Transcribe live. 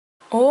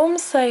Om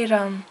Sai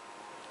Ram.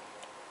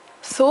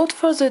 Thought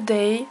for the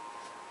day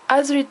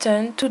as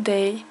written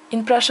today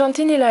in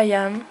Prasanthi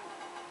Nilayam,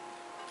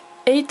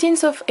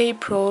 18th of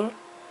April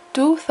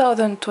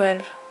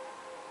 2012.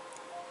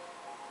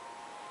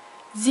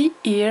 The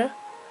ear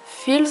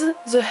fills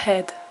the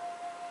head.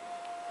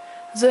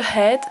 The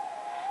head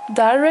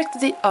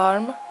directs the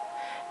arm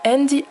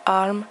and the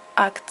arm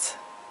acts.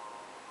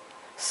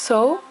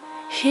 So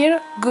hear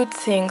good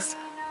things.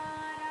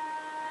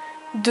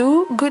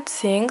 Do good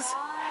things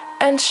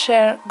and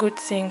share good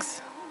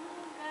things.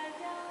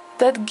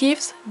 That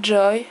gives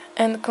joy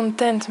and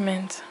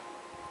contentment.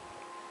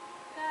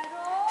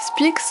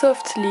 Speak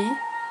softly,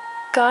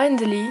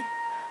 kindly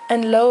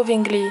and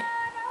lovingly.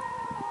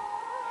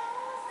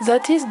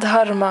 That is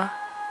dharma,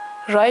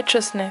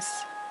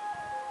 righteousness.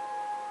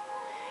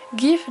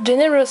 Give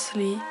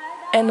generously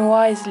and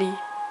wisely.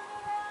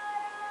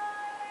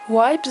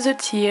 Wipe the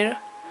tear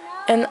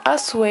and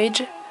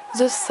assuage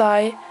the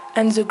sigh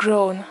and the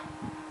groan.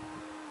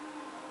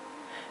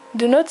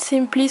 Do not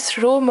simply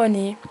throw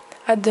money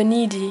at the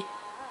needy.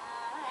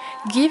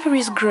 Give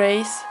with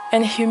grace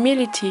and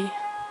humility,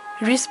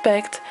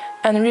 respect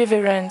and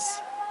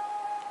reverence.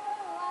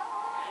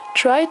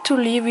 Try to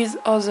live with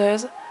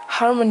others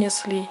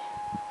harmoniously.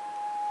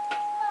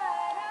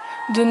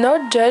 Do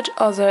not judge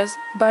others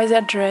by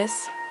their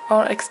dress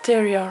or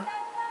exterior.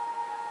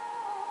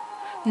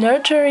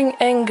 Nurturing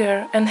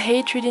anger and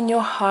hatred in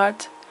your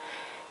heart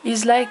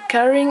is like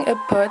carrying a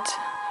pot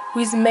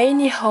with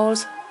many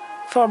holes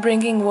for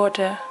bringing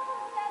water.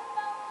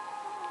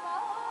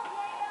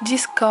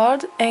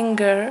 Discard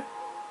anger,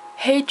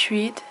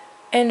 hatred,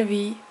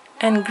 envy,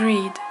 and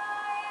greed.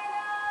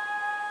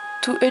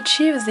 To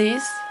achieve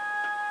this,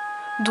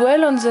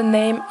 dwell on the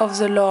name of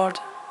the Lord.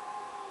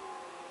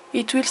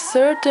 It will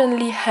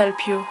certainly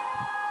help you.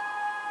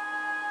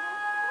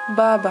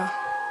 Baba.